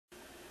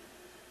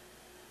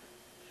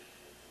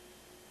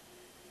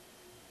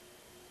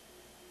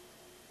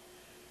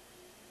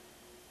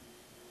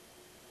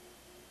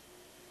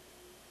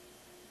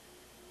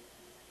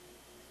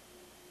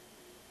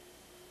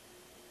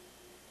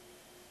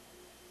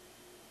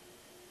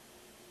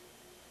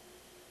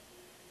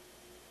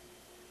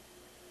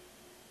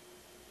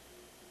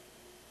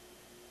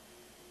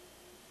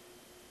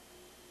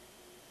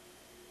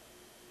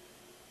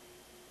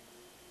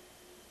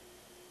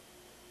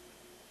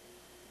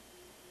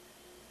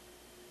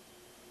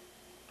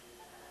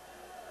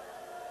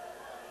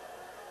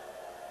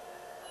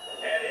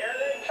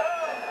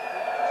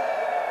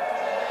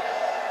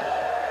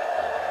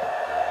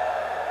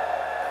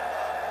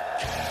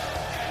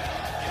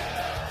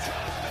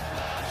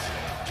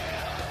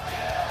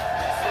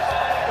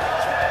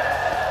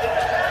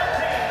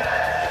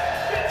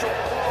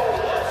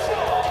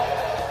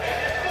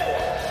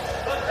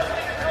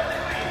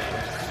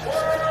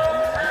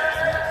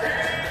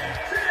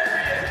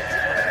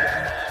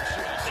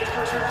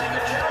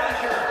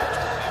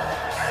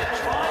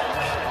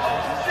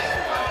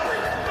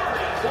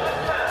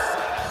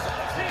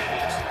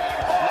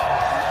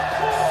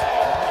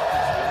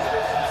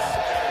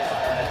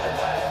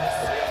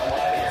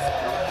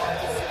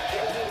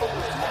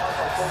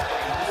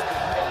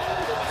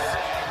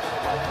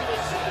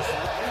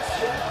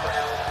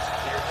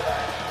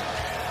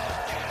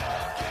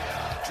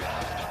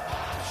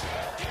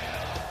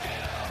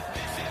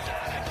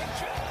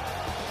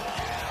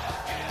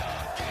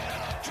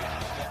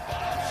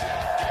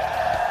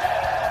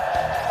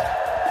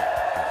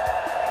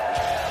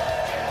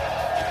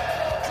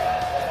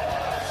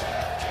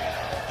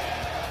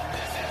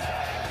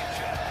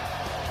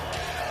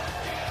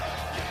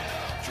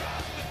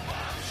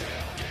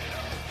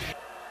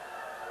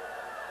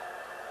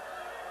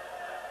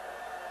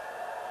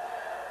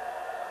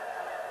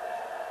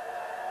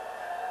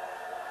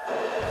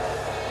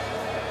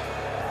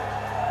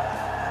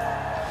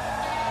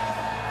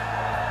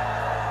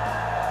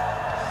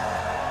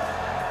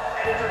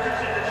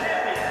Introducing the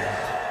champions.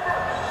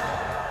 First,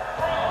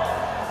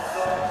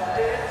 from the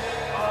pits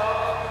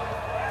of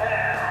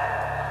hell.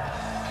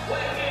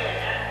 Weighing in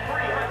at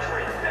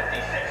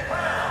 356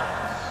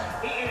 pounds,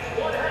 he is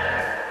one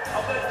half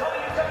of the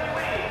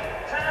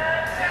WWE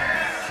Tag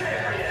Team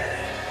Champions,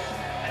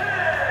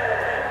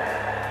 Kane!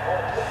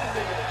 Well, what do you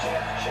think of the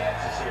champ's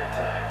chances here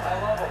tonight? I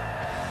love them.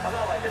 I'm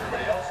not like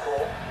everybody else,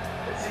 Cole.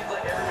 It seems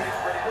like everybody's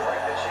ready to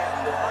break the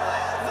champ's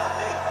demise. Not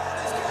me.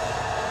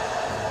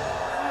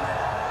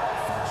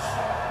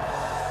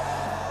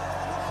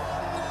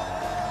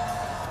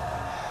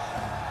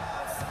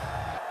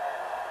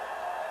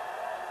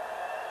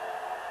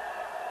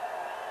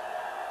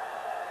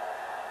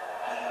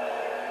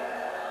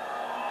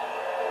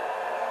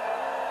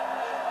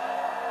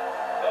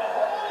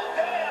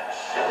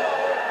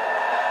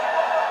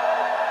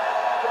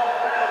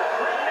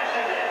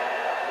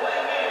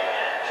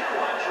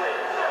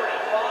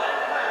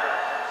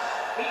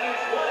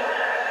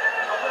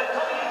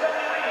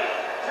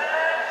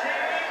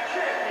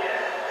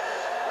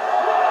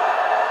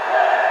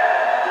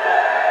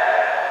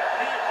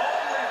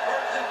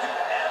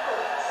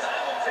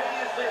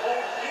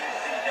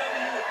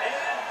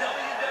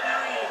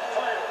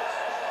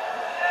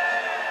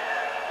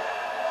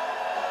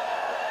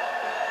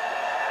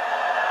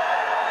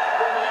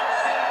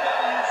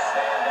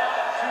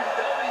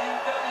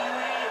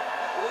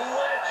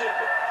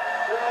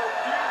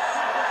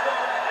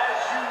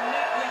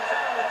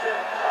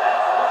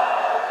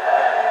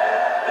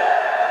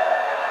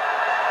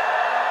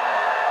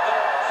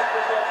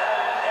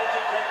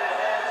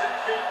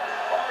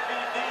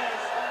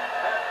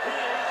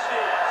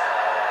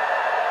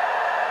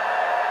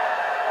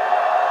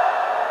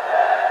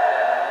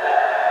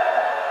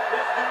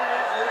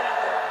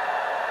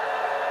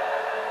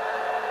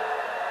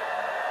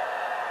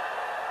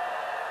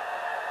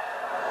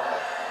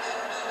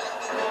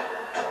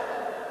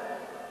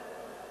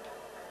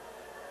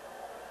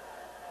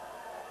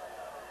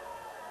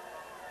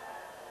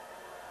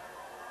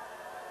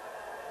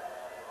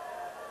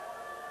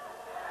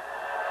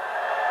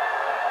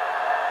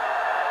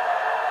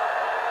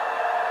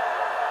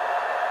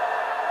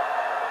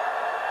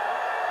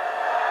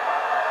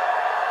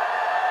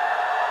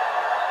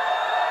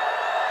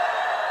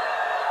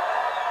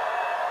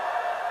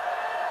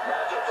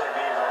 Matchups like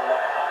these are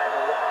why I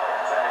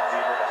love tag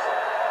team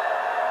wrestling.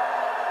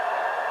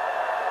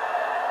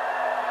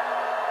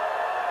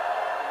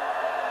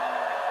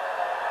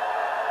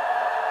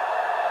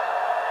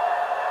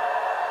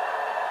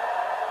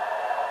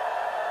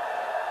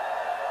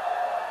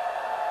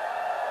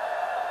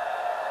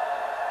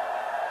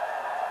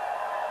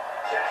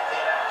 Tag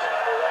team action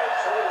underway.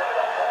 Truly one of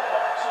the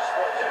hallmarks of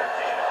sport tag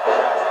team.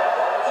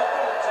 As a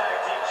former tag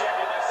team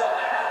champion myself,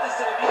 I have to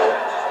say these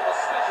matches hold a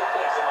special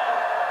place in my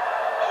heart.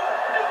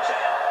 New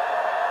champ.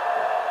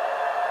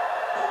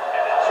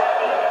 And the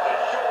champion gets a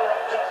shoulder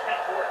up just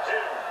before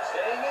two.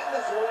 Staying in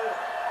this one.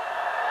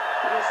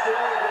 He's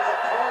staring his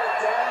opponent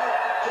down,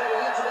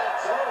 getting into that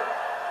zone.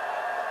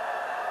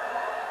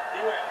 He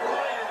went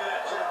right into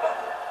that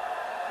turnbuckle.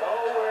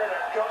 Nowhere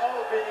to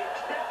go, being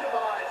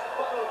victimized.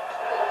 Bubba,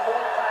 the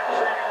Mortal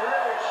training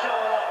really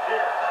showing up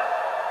here.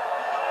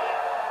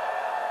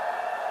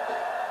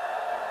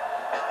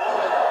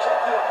 Kick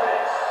to the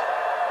face.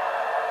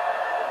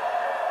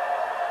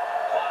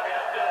 Climbing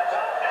up to the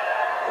top now.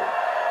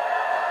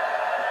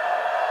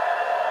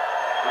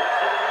 He's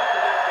getting up to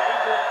that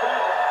danger in front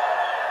of him.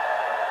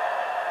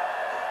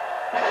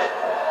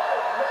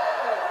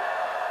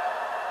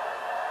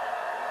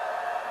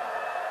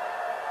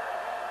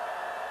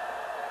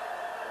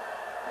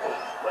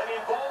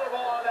 Looking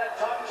vulnerable on that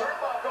top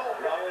turnbuckle.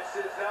 No, this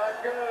is not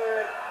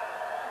good.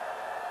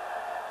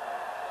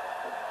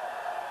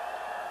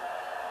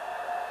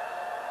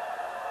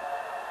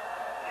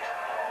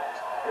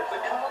 There's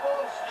a combo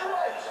of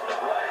strikes.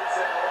 Rights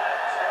and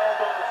lefts,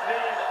 elbows,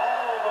 knees,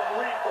 all of them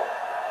lethal.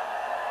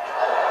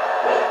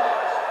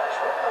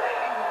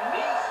 Terminating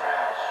knee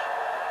smash.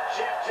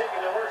 Champ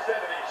taking the worst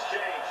end of the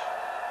exchange.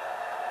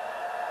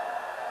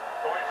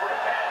 Going for a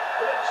pin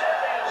for the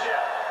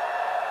championship.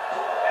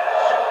 And a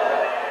shoulder in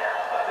the air.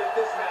 I think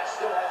this match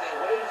still has a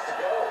ways to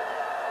go.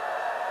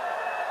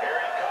 Here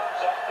he comes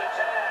off the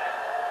tag.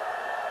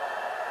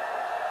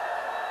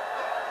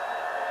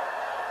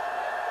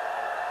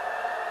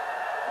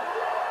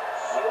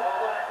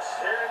 Suplex.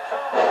 Here it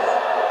comes.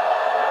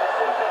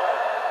 Nicely done.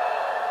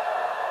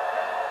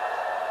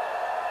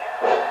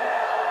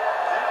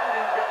 Down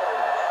he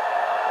goes.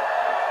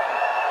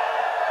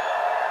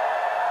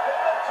 To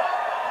the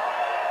top.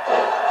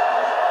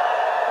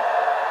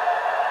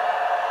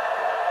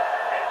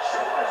 And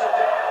shoulders are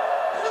down.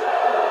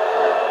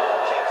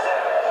 Kicks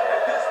out.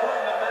 At this point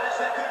in the match,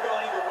 that could have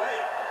gone either way.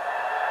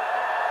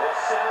 The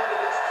sound of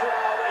this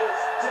crowd is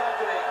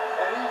deafening,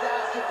 and he's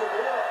asking for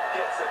more.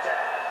 Gets the tag.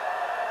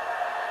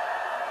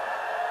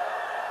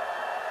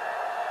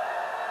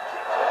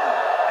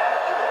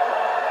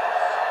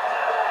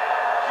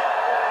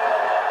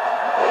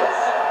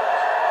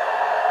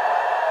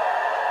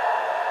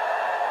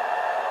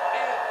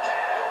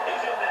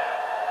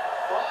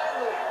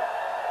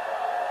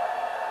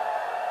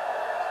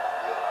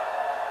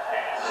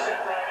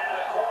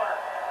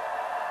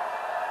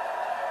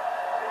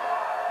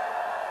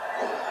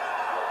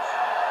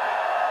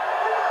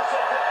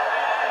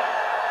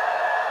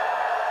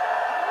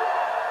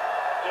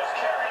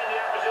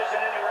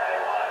 position anywhere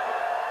they want.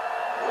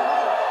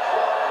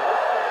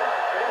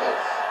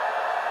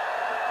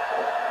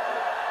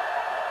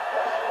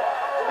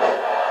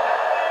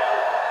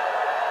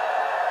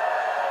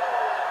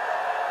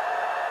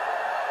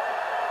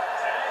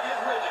 Tag is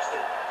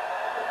registered.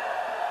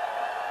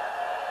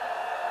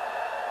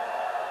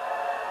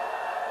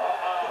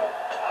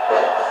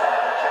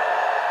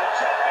 The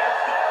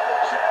champion's down. The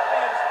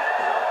champion's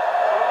down.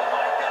 Oh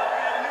my God, we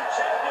have a new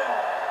champion.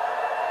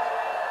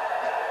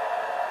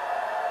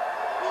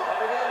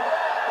 Coming in.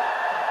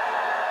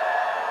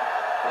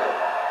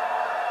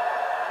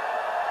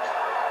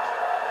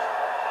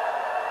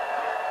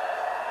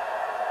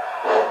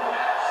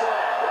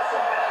 Slam with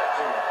some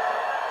attitude.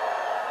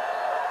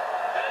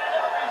 And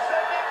another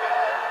second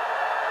good.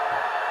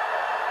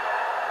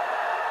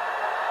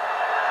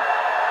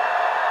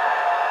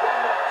 One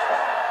more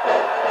time.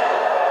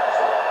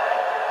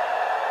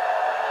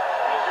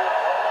 He's doing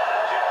a whole lot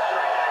of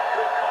gesturing that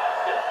could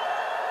cost him.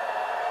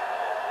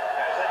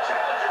 As a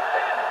challenger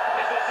pin,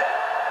 is this it?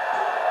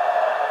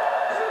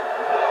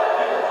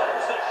 He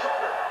punches the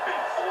shoulder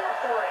before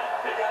three.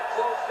 He got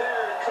close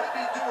there. It could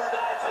be do or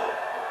die time.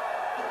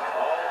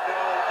 Oh no,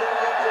 getting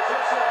in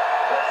position.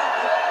 What's he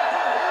planning to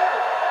do here?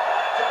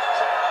 Just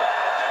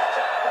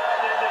tap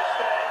right in this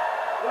thing.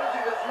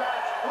 Losing this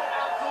match would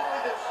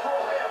absolutely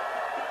destroy him.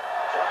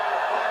 Trying to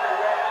find a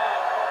way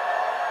out.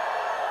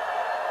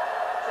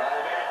 Trying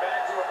to make it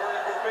back to a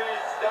vertical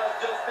base. Does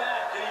just that.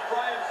 Can he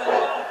pry himself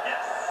out?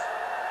 Yes.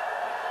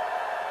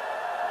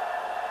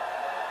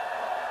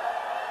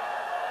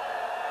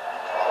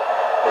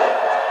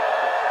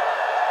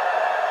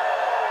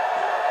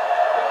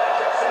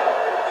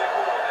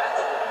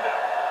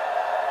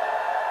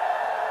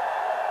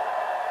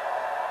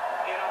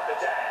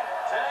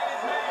 Tag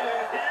is made,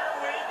 and here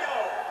we go.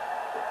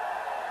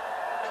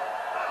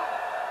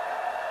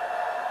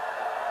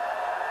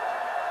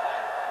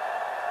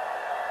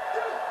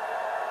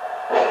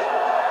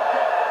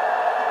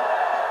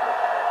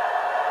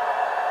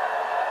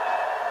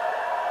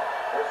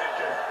 This is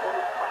just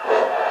brute power.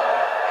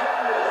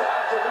 Goodness,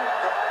 absolute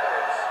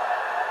dominance.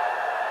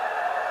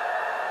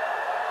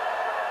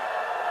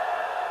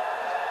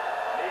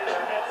 Neither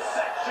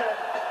midsection.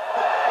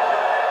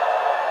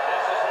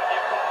 This is what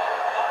you call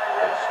high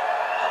risk,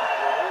 high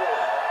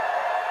reward.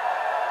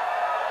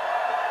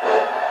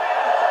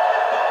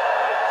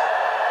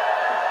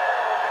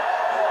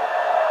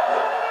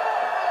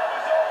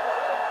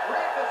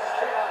 Read this is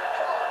chaotic.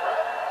 Come on,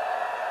 Brett.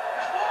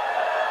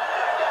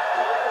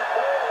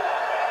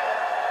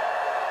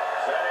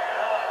 Setting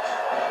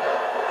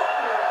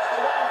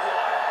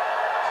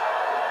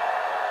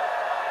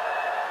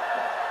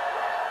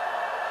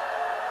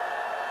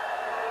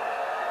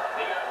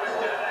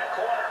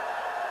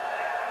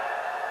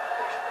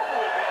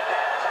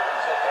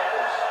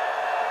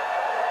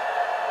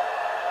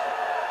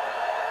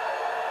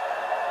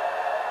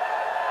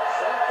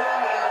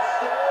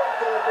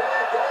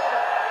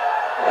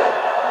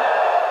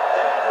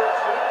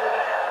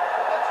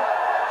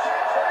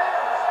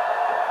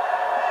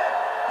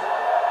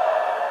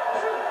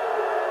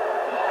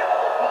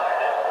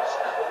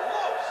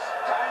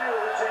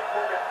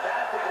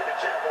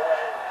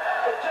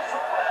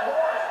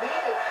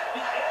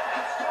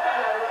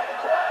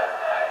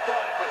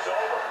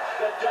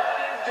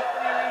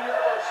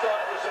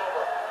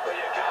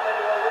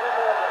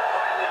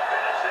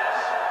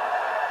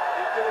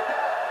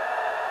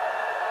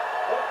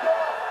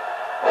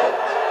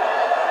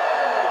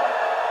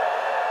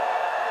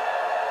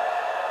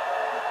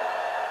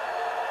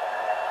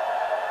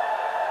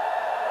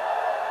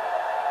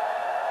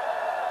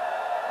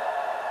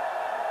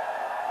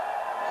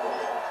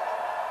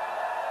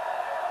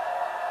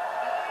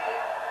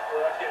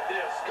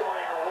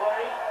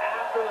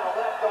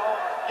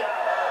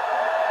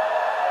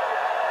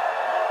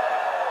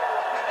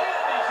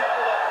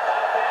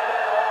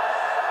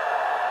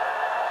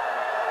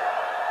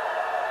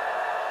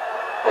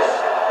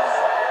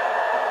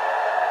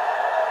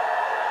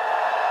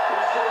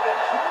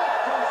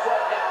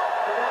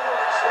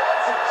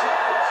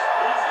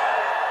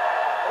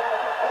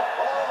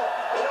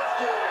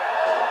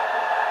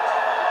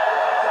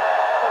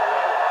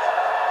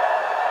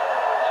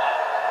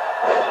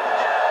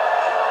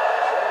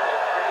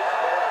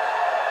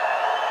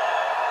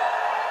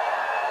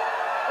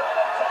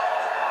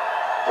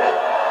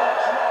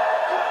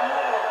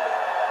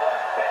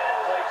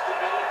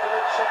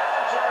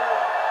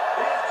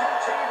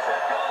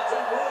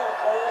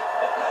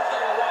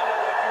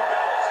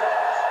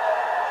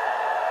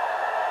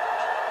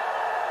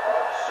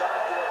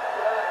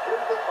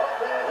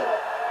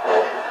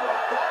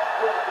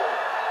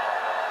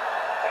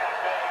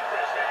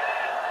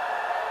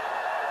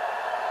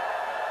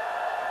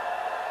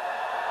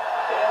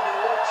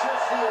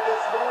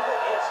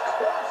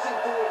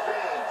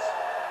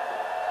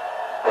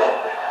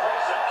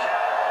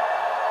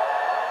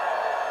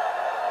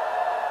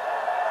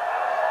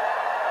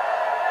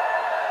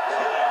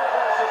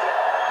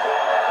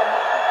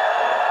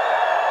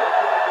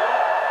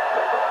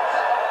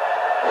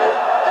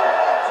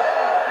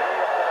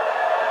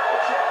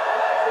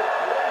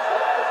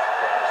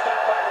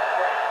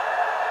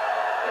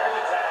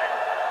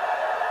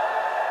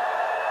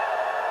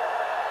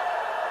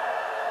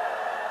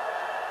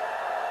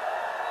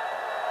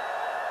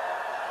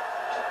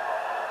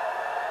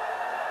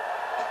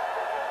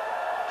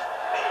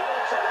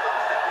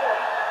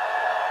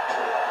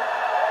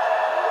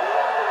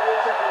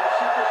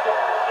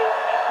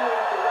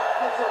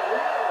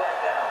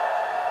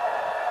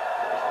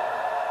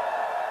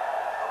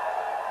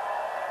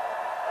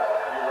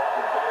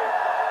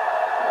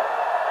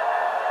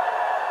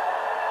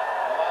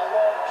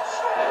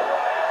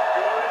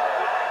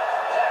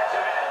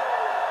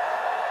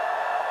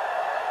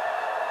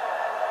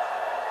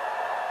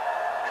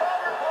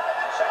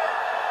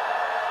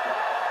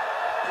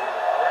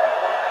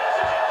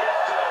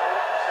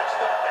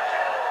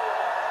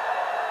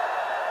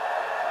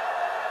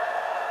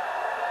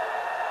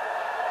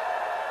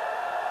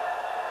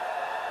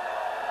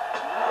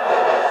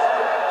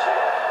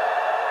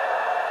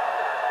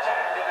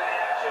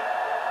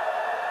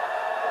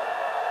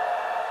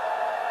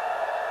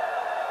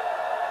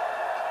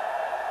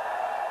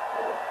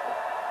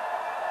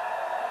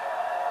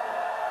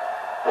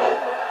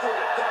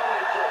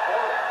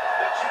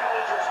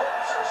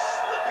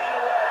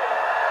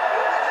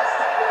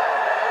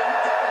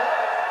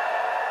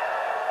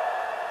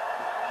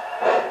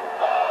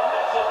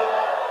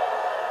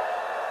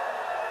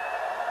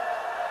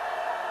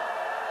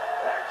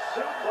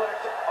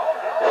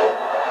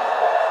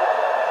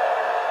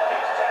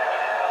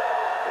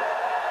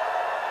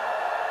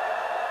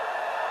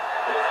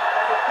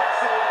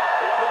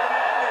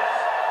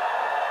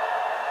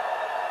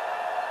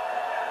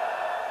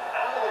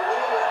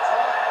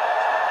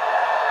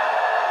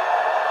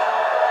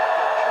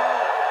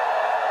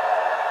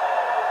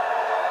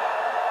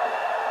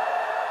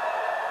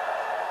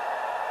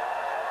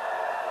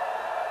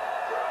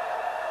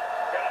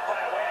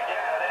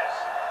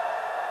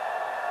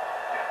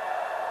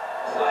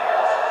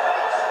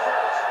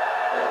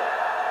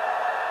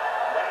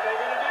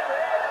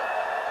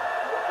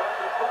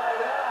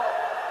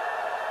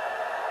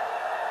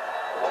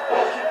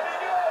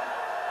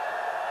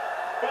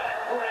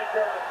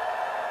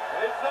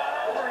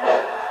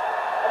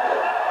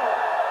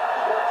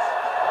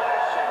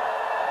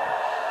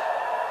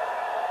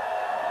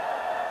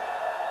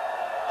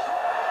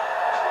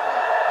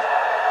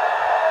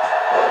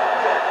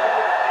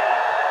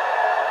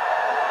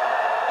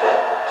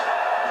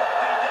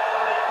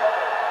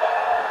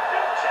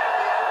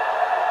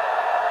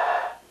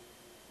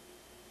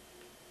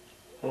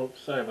Oh,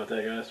 sorry about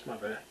that, guys. My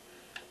bad.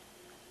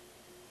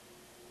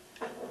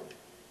 The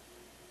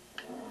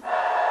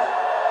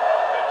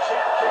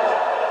champ kicked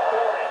out with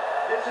authority.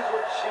 This is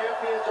what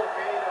champions are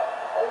made of.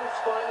 Always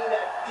finding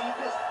that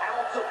deepest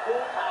ounce of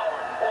willpower,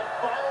 that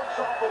final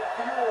drop of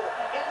fuel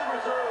in the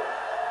reserve.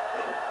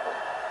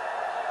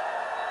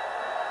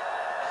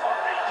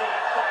 RVD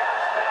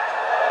fires back.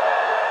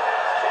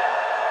 Roundhouse kick.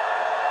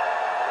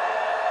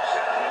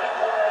 Shot in the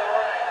corner of the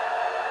ring.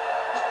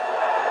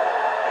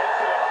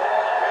 Hits to the core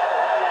of the middle,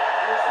 rendering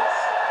you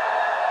useless.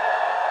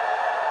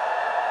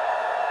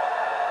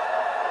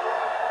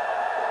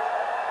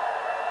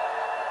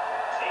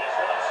 He's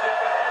one step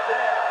ahead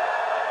there.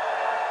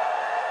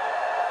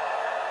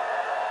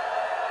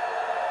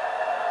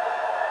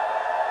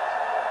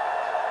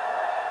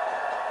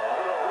 A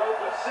little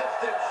rope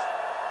assistance.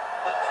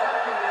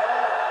 Attacking the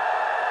arm.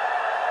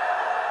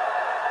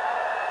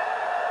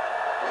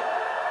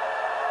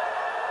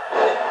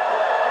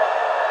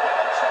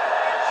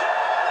 Championship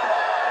on the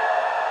line.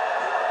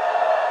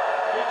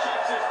 He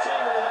keeps his team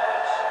in the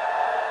match.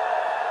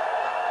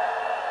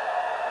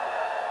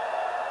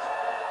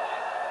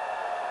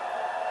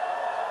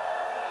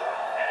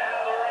 And out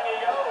of the ring he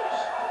goes.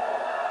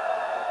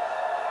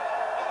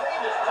 They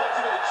just punch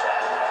him in the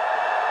chest.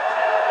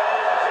 And RVD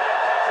once again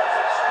takes up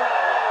some strong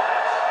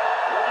offense.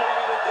 We're getting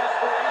into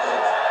desperation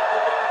time for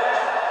Van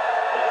Dam.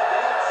 Van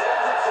Dam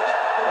saves it, so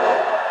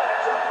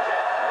drop kick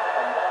on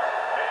the mark.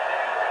 Van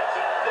Dam heads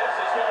up. This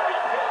is going to be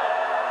good.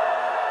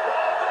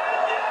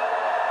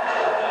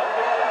 The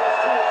man was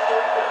too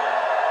stupid.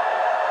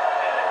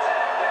 And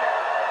attack there.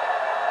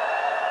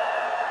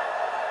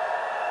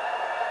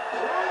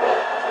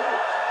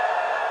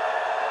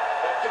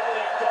 The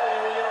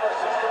WWE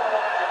Universe is going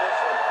on in this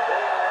one.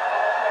 They are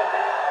up and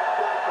they are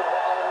quick.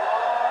 A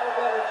lot of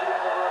energy in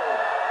the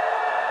room.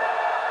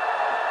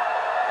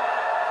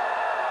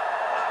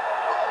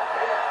 Oh,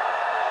 man.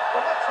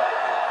 From the top.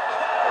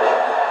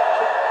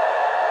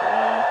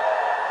 Wow.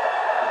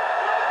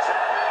 For the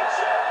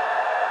championship.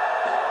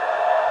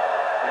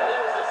 And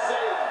there's the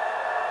save.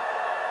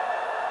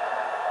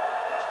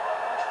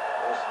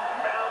 Was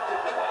mounted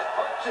with the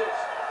punches.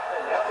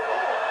 And that's a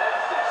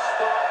nasty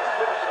start to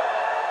finish it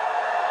off.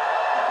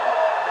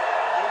 Oh,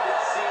 man, you can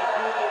see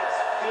he is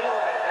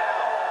feeling it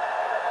now.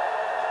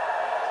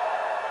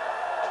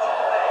 Oh,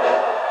 they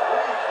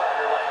really cut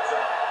your legs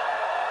up.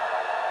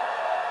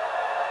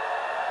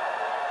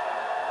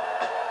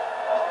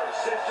 Oh,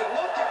 Simpson,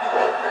 look at the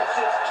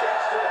vicious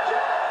kicks to the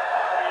jaw.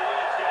 RVD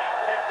is getting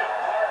picked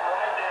apart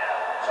right now.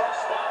 Tough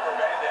spot for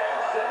Van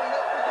Dam. Setting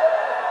up again.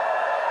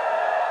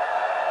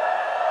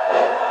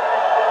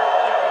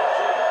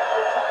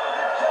 It's hard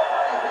to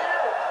jeopardy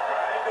here.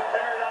 I think the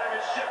paradigm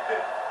has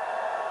shifted.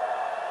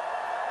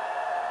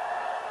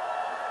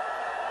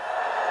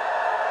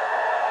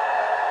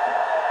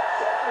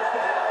 Suffers the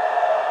hit.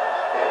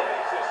 And he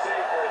makes a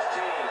save for his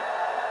team.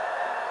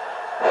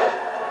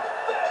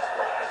 Fast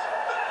press.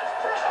 Fast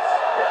press.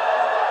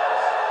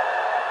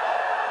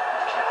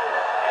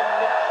 Counter. And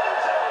now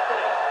there's an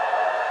opening.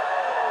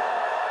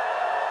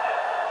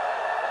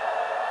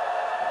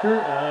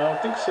 I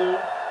don't think so. I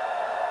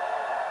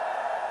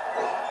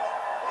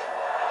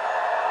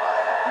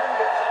feel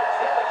the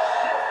titanic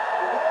shift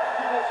warmed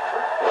in this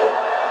crowd.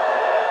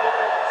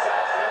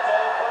 It's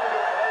all coming to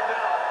a head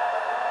now.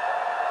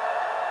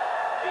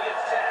 He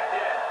gets tagged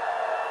in.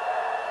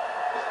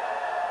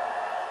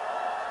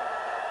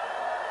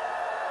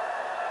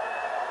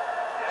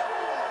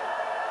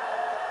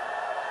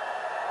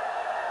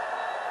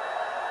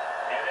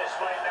 And this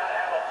might not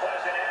have a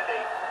pleasant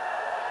ending.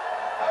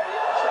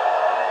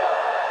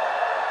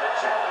 The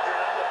challenger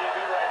not looking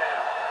good right now.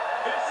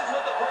 This is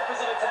what the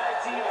purpose of a tag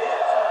team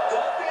is.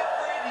 Don't be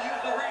afraid to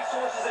use the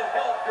resources and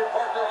help your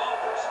partner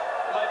offers.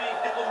 Am I being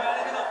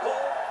diplomatic enough,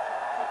 Cole?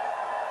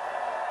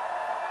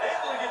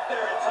 Able to get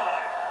there in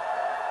time.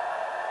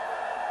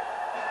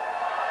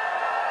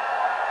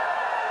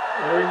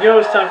 There we go.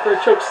 It's time for a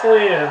choke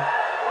slam.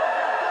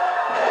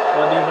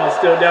 Well, Devon's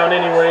still down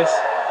anyways.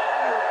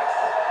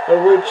 The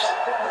ropes.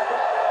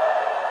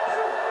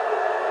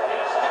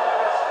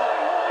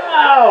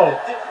 Wow.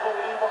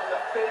 Disbelief on the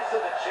face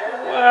of the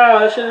champion. Wow,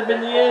 that should have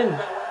been the end.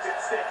 What's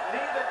at stake?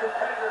 Neither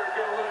competitor is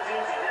going to lose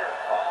easy here.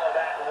 All of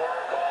that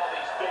work, all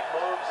these big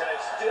moves, and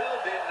it still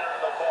didn't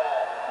earn the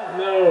fall.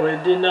 No,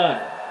 it did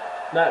not.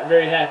 Not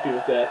very happy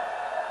with that.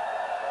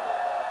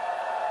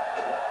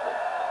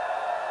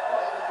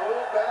 On the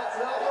move,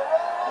 bouncing off the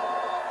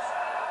ropes.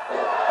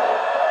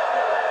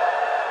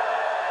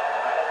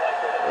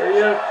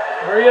 Hurry up.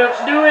 Hurry up.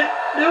 Do it.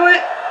 Do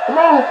it. Come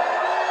on.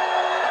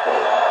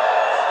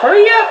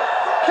 Hurry up.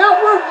 Count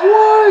for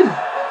 1,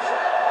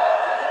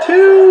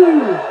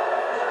 2.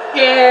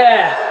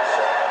 Yeah.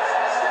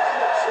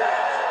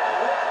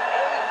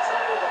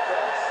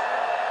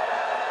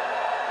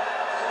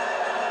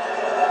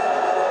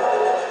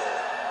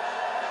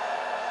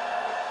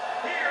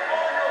 Here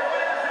are your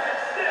winners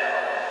and still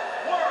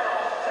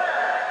World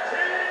Tag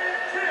Team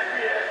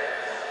Champions,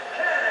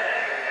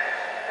 Kane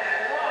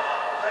and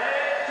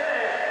RVD.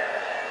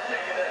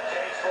 Making their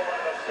case for one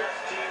of the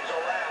best teams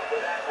around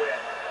with that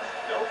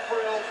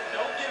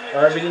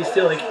RVD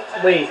stealing.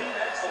 Wait.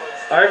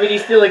 RVD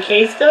stealing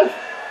Kane stuff?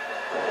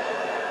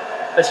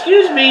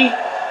 Excuse me.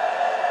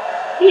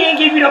 He ain't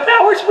give you no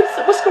powers.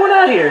 What's going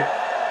on here?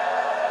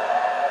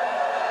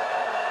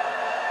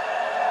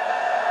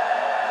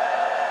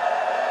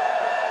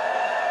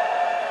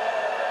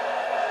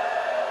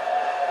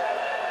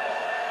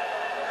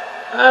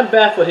 I'm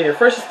baffled here.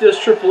 First he steals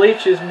Triple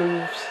H's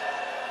moves.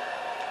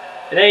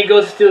 And then he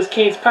goes and steals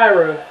Kane's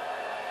pyro.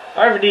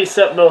 RVD is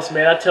something else,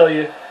 man, I tell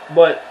you.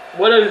 But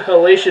what a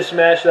hellacious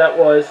match that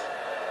was.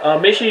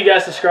 Make sure you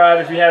guys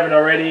subscribe if you haven't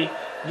already.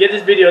 Give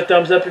this video a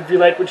thumbs up if you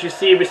like what you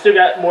see. We still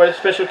got more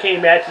special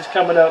Kane matches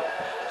coming up.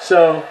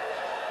 So,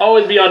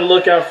 always be on the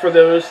lookout for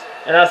those.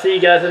 And I'll see you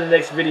guys in the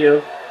next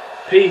video.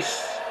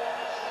 Peace.